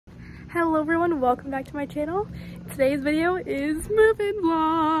Hello everyone, welcome back to my channel. Today's video is move-in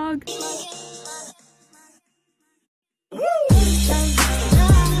vlog.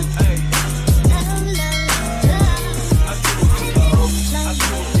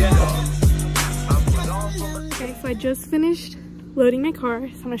 Okay, so I just finished loading my car,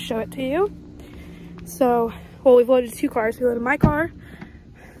 so I'm gonna show it to you. So, well, we've loaded two cars. We loaded my car.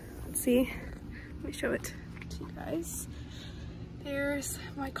 Let's see, let me show it to you guys. There's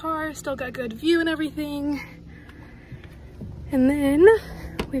my car, still got good view and everything. And then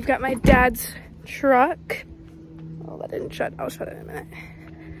we've got my dad's truck. Oh, that didn't shut. I'll shut it in a minute.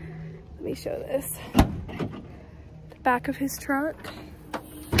 Let me show this. The back of his truck.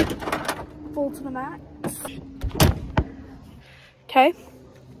 Full to the max. Okay.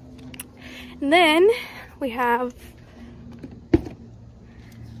 And then we have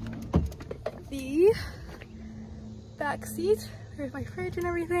the back seat. There's my fridge and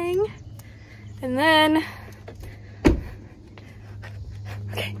everything. And then,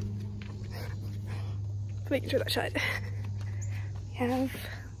 okay, making sure that's shut. We have,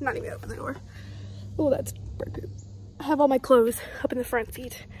 not even open the door. Oh, that's bird poop. I have all my clothes up in the front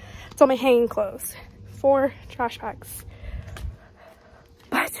seat. It's all my hanging clothes. 4 trash bags.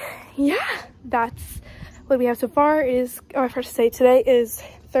 But yeah, that's what we have so far. I forgot to say, today is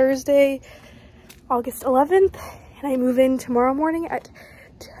Thursday, August 11th. And I move in tomorrow morning at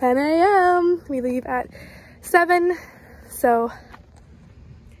 10 a.m. We leave at 7. So,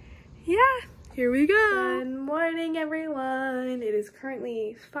 yeah, here we go. Good morning, everyone. It is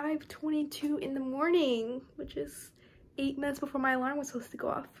currently 5:22 in the morning, which is 8 minutes before my alarm was supposed to go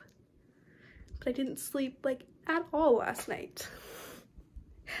off. But I didn't sleep, like, at all last night.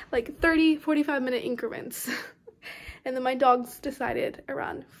 Like 30, 45-minute increments. And then my dogs decided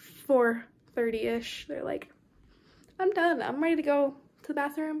around 4:30-ish. They're like, I'm done. I'm ready to go to the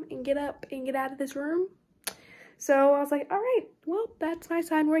bathroom and get up and get out of this room. So I was like, all right, well, that's my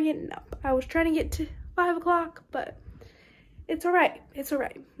sign we're getting up. I was trying to get to 5 o'clock, but it's all right. It's all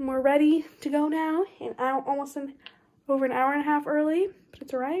right. We're ready to go now, and I'm almost over an hour and a half early, but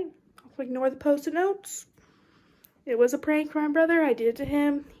it's all right. I'll ignore the post-it notes. It was a prank for my brother. I did it to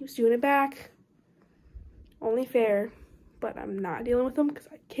him. He was doing it back. Only fair, but I'm not dealing with him because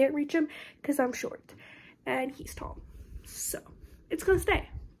I can't reach him because I'm short and he's tall. So it's gonna stay,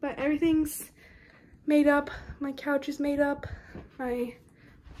 but everything's made up. My couch is made up. My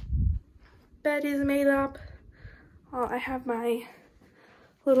bed is made up. I have my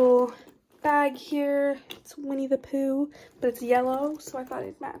little bag here. It's Winnie the Pooh, but it's yellow, so I thought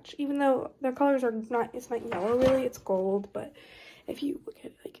it'd match. Even though their colors are not, it's not yellow really, it's gold, but if you look at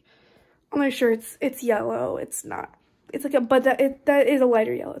it, like, on my shirts, it's yellow. It's not, it's like a, but that is a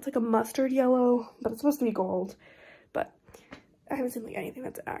lighter yellow. It's like a mustard yellow, but it's supposed to be gold. But I haven't seen like anything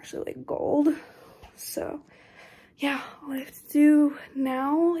that's actually like gold. So yeah, all I have to do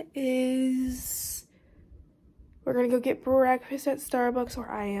now is we're gonna go get breakfast at Starbucks, where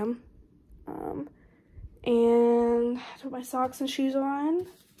I am. And put my socks and shoes on.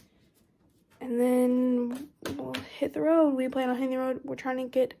 And then we'll hit the road. We plan on hitting the road. We're trying to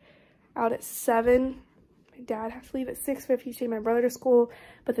get out at 7. My dad has to leave at 6:50 to take my brother to school,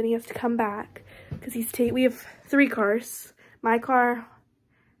 but then he has to come back because we have 3 cars. My car,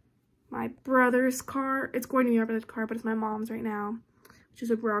 my brother's car. It's going to be my brother's car, but it's my mom's right now, which is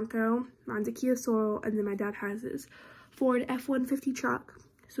a Bronco. Mine's a Kia Soul, and then my dad has his Ford F-150 truck.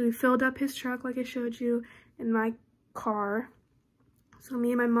 So we filled up his truck like I showed you in my car. So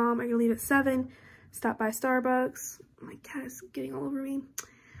me and my mom are gonna leave at 7, stop by Starbucks. My cat is getting all over me.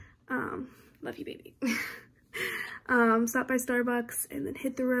 Love you, baby. Stop by Starbucks and then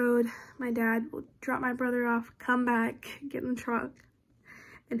hit the road. My dad will drop my brother off, come back, get in the truck,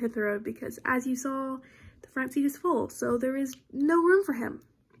 and hit the road because, as you saw, the front seat is full, so there is no room for him.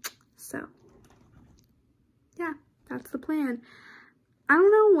 So, yeah, that's the plan. I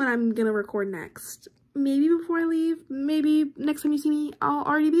don't know when I'm gonna record next. Maybe before I leave, maybe next time you see me, I'll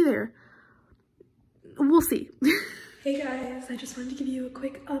already be there. We'll see. Hey guys, I just wanted to give you a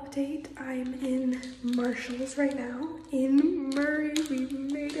quick update. I'm in Marshall's right now in Murray. We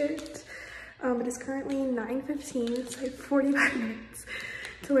made it. It is currently 9:15. It's like 45 minutes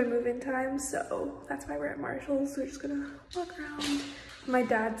till my move-in time, so that's why we're at Marshall's. We're just gonna walk around. My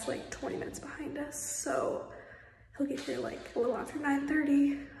dad's like 20 minutes behind us, so he'll get here like a little after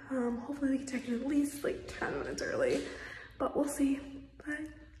 9:30. Hopefully we can check in at least like 10 minutes early, but we'll see. But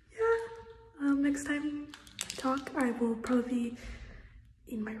yeah, next time I talk, I will probably be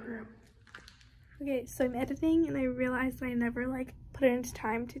in my room. Okay, so I'm editing and I realized I never like put it into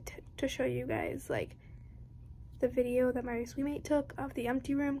time to show you guys like the video that my suite took of the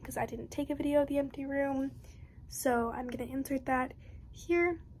empty room because I didn't take a video of the empty room. So I'm gonna insert that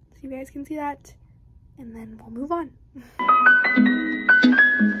here so you guys can see that, and then we'll move on.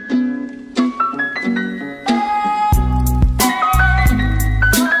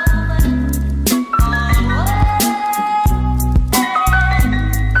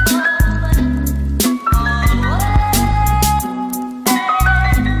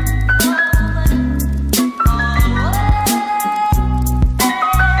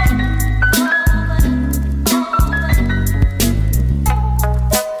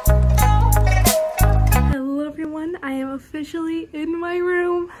 Officially in my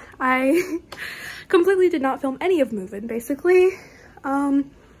room. I completely did not film any of moving basically. I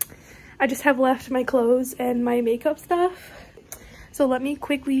just have left my clothes and my makeup stuff. So let me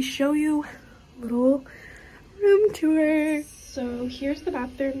quickly show you a little room tour. So here's the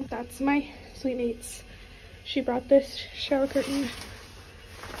bathroom. That's my suite mate's. She brought this shower curtain.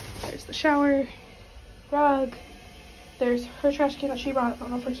 There's the shower, rug. There's her trash can that she brought. I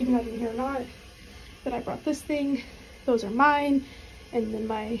don't know if we're keeping that in here or not. Then I brought this thing. Those are mine, and then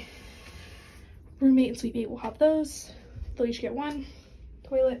my roommate and suite mate will have those. They'll each get one.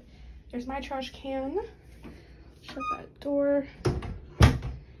 Toilet. There's my trash can. Shut that door.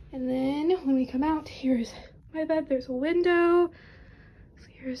 And then when we come out, here's my bed. There's a window. So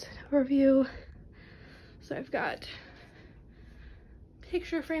here's an overview. So I've got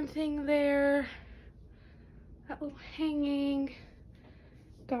picture frame thing there. That little hanging.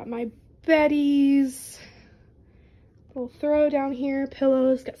 Got my beddies. Little throw down here,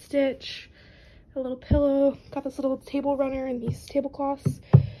 pillows, got Stitch, a little pillow, got this little table runner and these tablecloths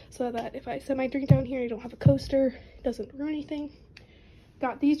so that if I set my drink down here, I don't have a coaster, it doesn't ruin anything.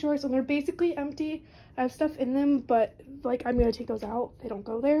 Got these drawers, and they're basically empty. I have stuff in them, but like I'm gonna take those out, they don't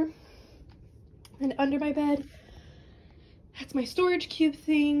go there. And under my bed, that's my storage cube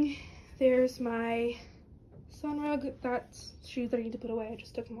thing. There's my sun rug, that's shoes that I need to put away, I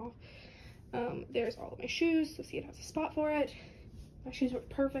just took them off. There's all of my shoes, so see it has a spot for it. My shoes work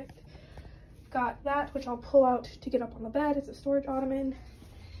perfect. Got that, which I'll pull out to get up on the bed. It's a storage ottoman.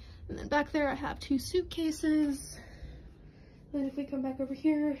 And then back there I have 2 suitcases. Then if we come back over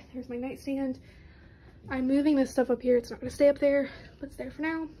here, there's my nightstand. I'm moving this stuff up here. It's not gonna stay up there, but it's there for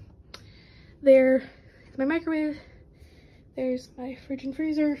now. There is my microwave. There's my fridge and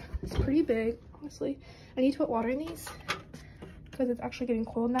freezer. It's pretty big, honestly. I need to put water in these because it's actually getting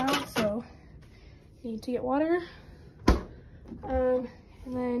cold now, so need to get water. And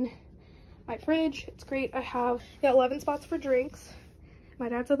then my fridge, it's great. I have 11 spots for drinks. My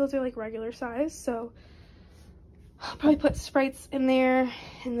dad said those are like regular size, so I'll probably put Sprites in there,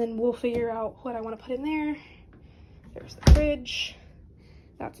 and then we'll figure out what I want to put in there. There's the fridge.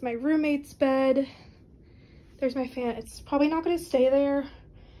 That's my roommate's bed. There's my fan. It's probably not going to stay there.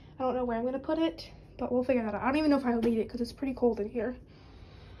 I don't know where I'm going to put it, but we'll figure that out. I don't even know if I'll need it because it's pretty cold in here.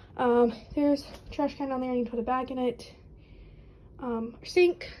 There's a trash can down there. I need to put a bag in it. Our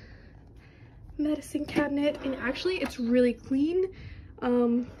sink, medicine cabinet, and actually it's really clean.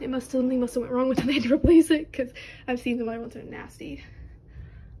 Something must have went wrong with it. They had to replace it because I've seen the other ones are nasty.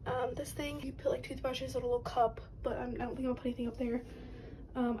 This thing, you put like toothbrushes in a little cup, but I don't think I'll put anything up there.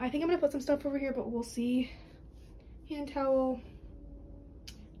 I think I'm gonna put some stuff over here, but we'll see. Hand towel,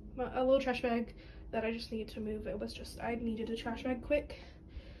 a little trash bag that I just need to move. It was just, I needed a trash bag quick.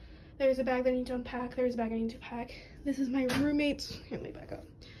 There's a bag that I need to unpack. There's a bag I need to pack. This is my roommate's, here, let me back up.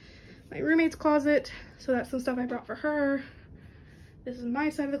 My roommate's closet. So that's some stuff I brought for her. This is my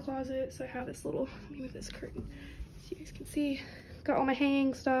side of the closet. So I have this little, let me move this curtain so you guys can see. Got all my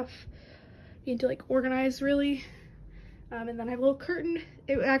hanging stuff. Need to like organize really. And then I have a little curtain.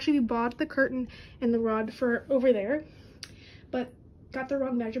 It actually, we bought the curtain and the rod for over there, but got the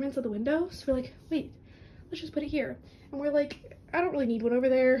wrong measurements of the window. So we're like, wait, let's just put it here. And we're like, I don't really need one over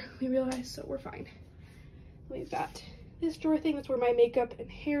there. We realized, so we're fine. We've got this drawer thing. That's where my makeup and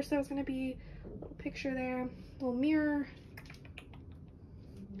hairstyle is gonna be. A little picture there, a little mirror.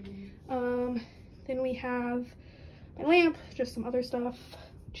 Then we have my lamp, just some other stuff,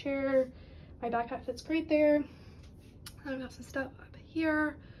 chair. My backpack fits great there. I've got some stuff up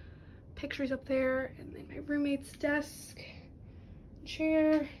here, pictures up there, and then my roommate's desk,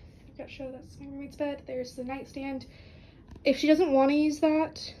 chair. I've got to show that's my roommate's bed. There's the nightstand. If she doesn't want to use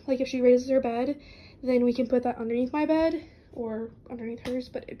that, like if she raises her bed, then we can put that underneath my bed or underneath hers,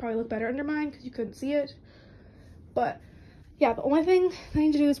 but it'd probably look better under mine because you couldn't see it. But yeah, the only thing I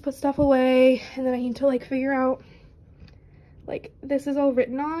need to do is put stuff away, and then I need to like figure out, like this is all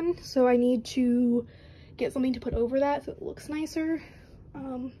written on, so I need to get something to put over that so it looks nicer.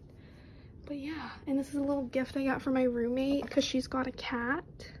 But yeah, and this is a little gift I got for my roommate because she's got a cat.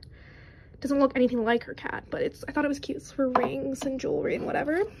 Doesn't look anything like her cat, but I thought it was cute. It's for rings and jewelry and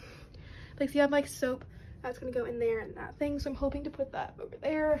whatever. Like, so you have like soap that's gonna go in there and that thing, so I'm hoping to put that over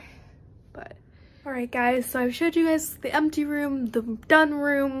there. But all right guys, so I've showed you guys the empty room, the done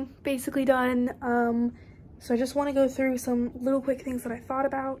room, basically done. So I just want to go through some little quick things that I thought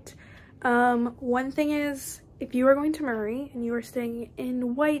about. One thing is, if you are going to Murray and you are staying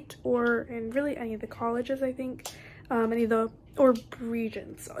in White or in really any of the colleges, I think, or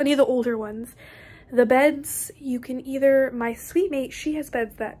Regents, any of the older ones, the beds, you can either, my suite mate, she has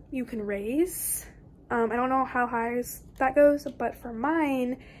beds that you can raise. I don't know how high that goes, but for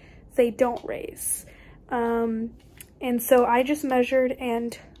mine, they don't raise. And so I just measured,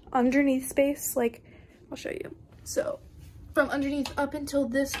 and underneath space, like, I'll show you. So from underneath up until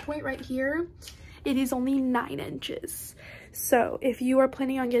this point right here, it is only 9 inches. So if you are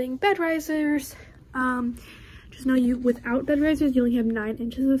planning on getting bed risers, just know without bed risers, you only have 9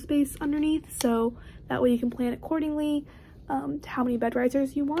 inches of space underneath. So that way you can plan accordingly to how many bed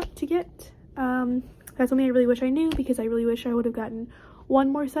risers you want to get. That's something I really wish I knew, because I really wish I would have gotten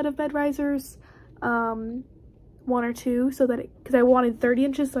one more set of bed risers, 1 or 2, so that because I wanted 30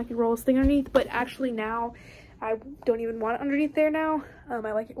 inches so I could roll this thing underneath, but actually now I don't even want it underneath there now. I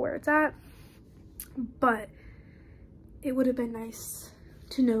like it where it's at, but it would have been nice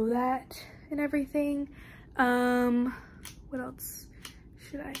to know that and everything. What else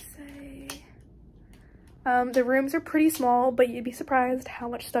should I say? The rooms are pretty small, but you'd be surprised how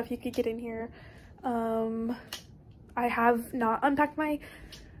much stuff you could get in here. I have not unpacked my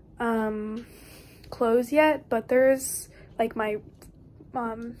clothes yet, but there's like my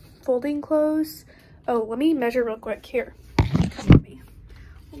folding clothes. Oh, let me measure real quick. Here, come with me.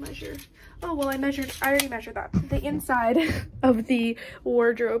 We'll measure. Oh, well, I already measured that. The inside of the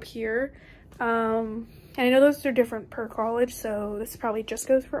wardrobe here. And I know those are different per college, so this probably just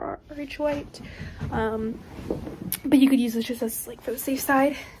goes for RH White. But you could use this just as like for the safe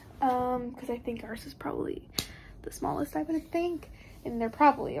side, because I think ours is probably the smallest, I would think. And they're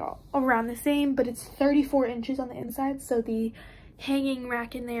probably all around the same, but it's 34 inches on the inside, so the hanging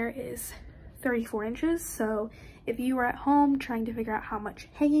rack in there is 34 inches. So if you are at home trying to figure out how much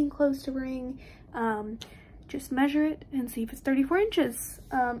hanging clothes to bring, just measure it and see if it's 34 inches.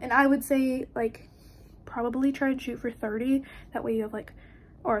 And I would say, like, probably try and shoot for 30. That way you have like,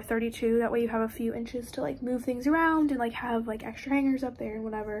 or 32. That way you have a few inches to like move things around and like have like extra hangers up there and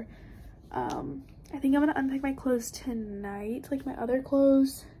whatever. I think I'm gonna unpack my clothes tonight, like my other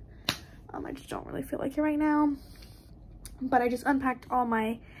clothes. I just don't really feel like it right now. But I just unpacked all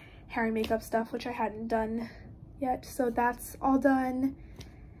my hair and makeup stuff, which I hadn't done yet. So that's all done.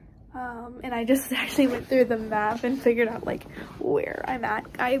 And I just actually went through the map and figured out like where I'm at.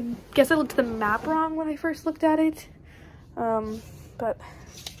 I guess I looked at the map wrong when I first looked at it. But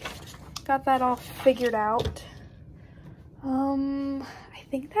got that all figured out. I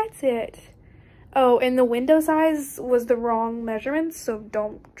think that's it. Oh, and the window size was the wrong measurements, so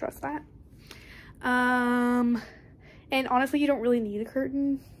don't trust that. And honestly, you don't really need a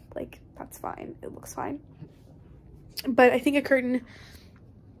curtain. Like, that's fine. It looks fine. But I think a curtain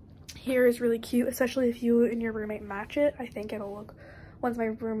here is really cute, especially if you and your roommate match it. I think it'll look, once my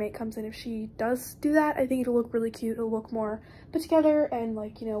roommate comes in, if she does do that, I think it'll look really cute. It'll look more put together, and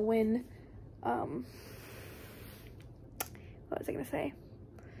like, you know, when, what was I gonna say?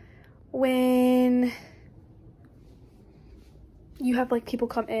 When you have like people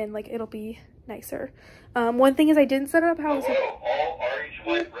come in, like, it'll be nicer. One thing is I didn't set it up how it's all RH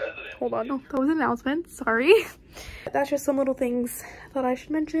White residents. Hold on, no, that was an announcement, sorry. That's just some little things that I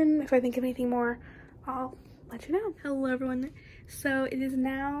should mention. If I think of anything more, I'll let you know. Hello everyone. So it is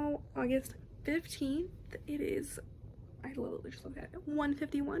now August 15th. It is, I literally just looked at it,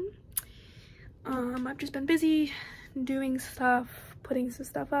 1:51. I've just been busy doing stuff, putting some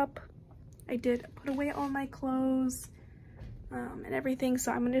stuff up. I did put away all my clothes and everything,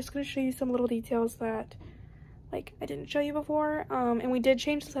 so I'm just gonna show you some little details that like I didn't show you before. And we did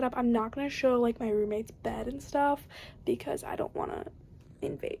change the setup. I'm not gonna show like my roommate's bed and stuff because I don't want to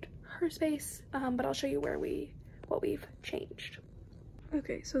invade her space, but I'll show you what we've changed.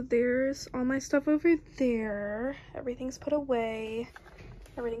 Okay, so there's all my stuff over there. Everything's put away.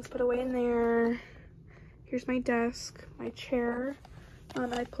 Everything's put away in there. Here's my desk, my chair.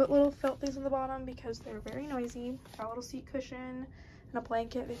 I put little felt things on the bottom because they're very noisy. Got a little seat cushion and a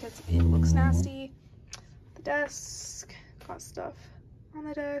blanket because it looks nasty. The desk, got stuff on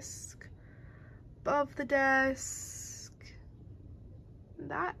the desk, above the desk,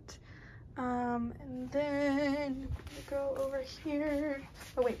 that. And then I'm gonna go over here.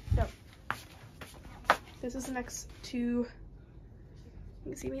 Oh wait, no. this is next to, you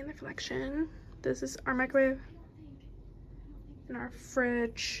can see me in the reflection. This is our microwave and our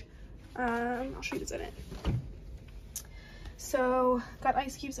fridge. I'll show you what's in it. So got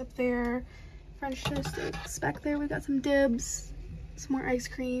ice cubes up there, French toast sticks back there. We got some dibs, some more ice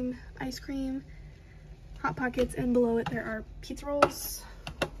cream, Hot Pockets, and below it there are pizza rolls.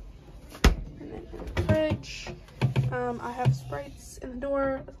 And then in the fridge, I have Sprites in the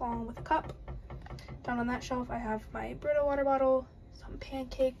door along with a cup. Down on that shelf I have my Brita water bottle, some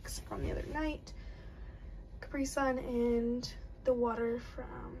pancakes from the other night, Capri Sun, and the water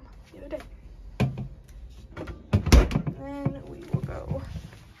from the other day. Then we will go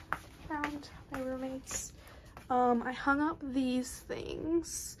around my roommates. I hung up these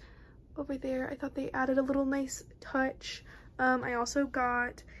things over there. I thought they added a little nice touch. I also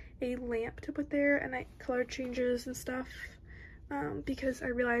got a lamp to put there and color changes and stuff, because I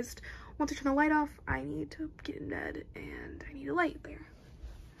realized once I turn the light off, I need to get in bed and I need a light there.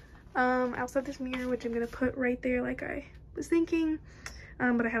 I also have this mirror, which I'm gonna put right there like I was thinking,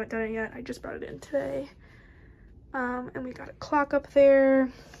 but I haven't done it yet. I just brought it in today. And we got a clock up there.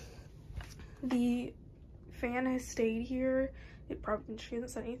 The fan has stayed here. It probably hasn't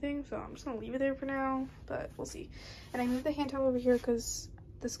said anything, so I'm just gonna leave it there for now, but we'll see. And I moved the hand towel over here because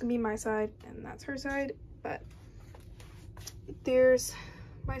this can be my side and that's her side, but there's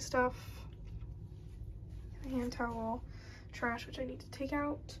my stuff, hand towel, trash, which I need to take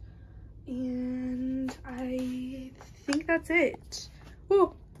out, and I think that's it.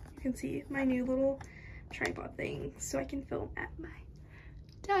 Oh, you can see my new little tripod thing so I can film at my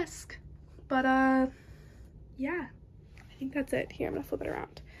desk. But yeah, I think that's it. Here, I'm gonna flip it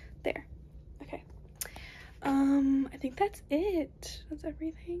around. There. Okay. I think that's it. That's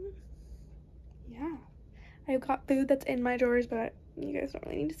everything. Yeah. I've got food that's in my drawers, but you guys don't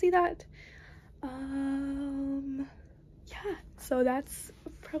really need to see that. Yeah, so that's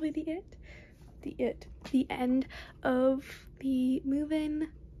probably the end of the move-in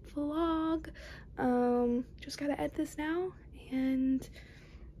vlog. Just gotta edit this now and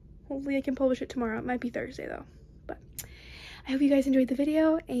hopefully I can publish it tomorrow. It might be Thursday though, but I hope you guys enjoyed the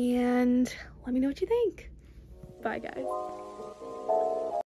video and let me know what you think. Bye guys.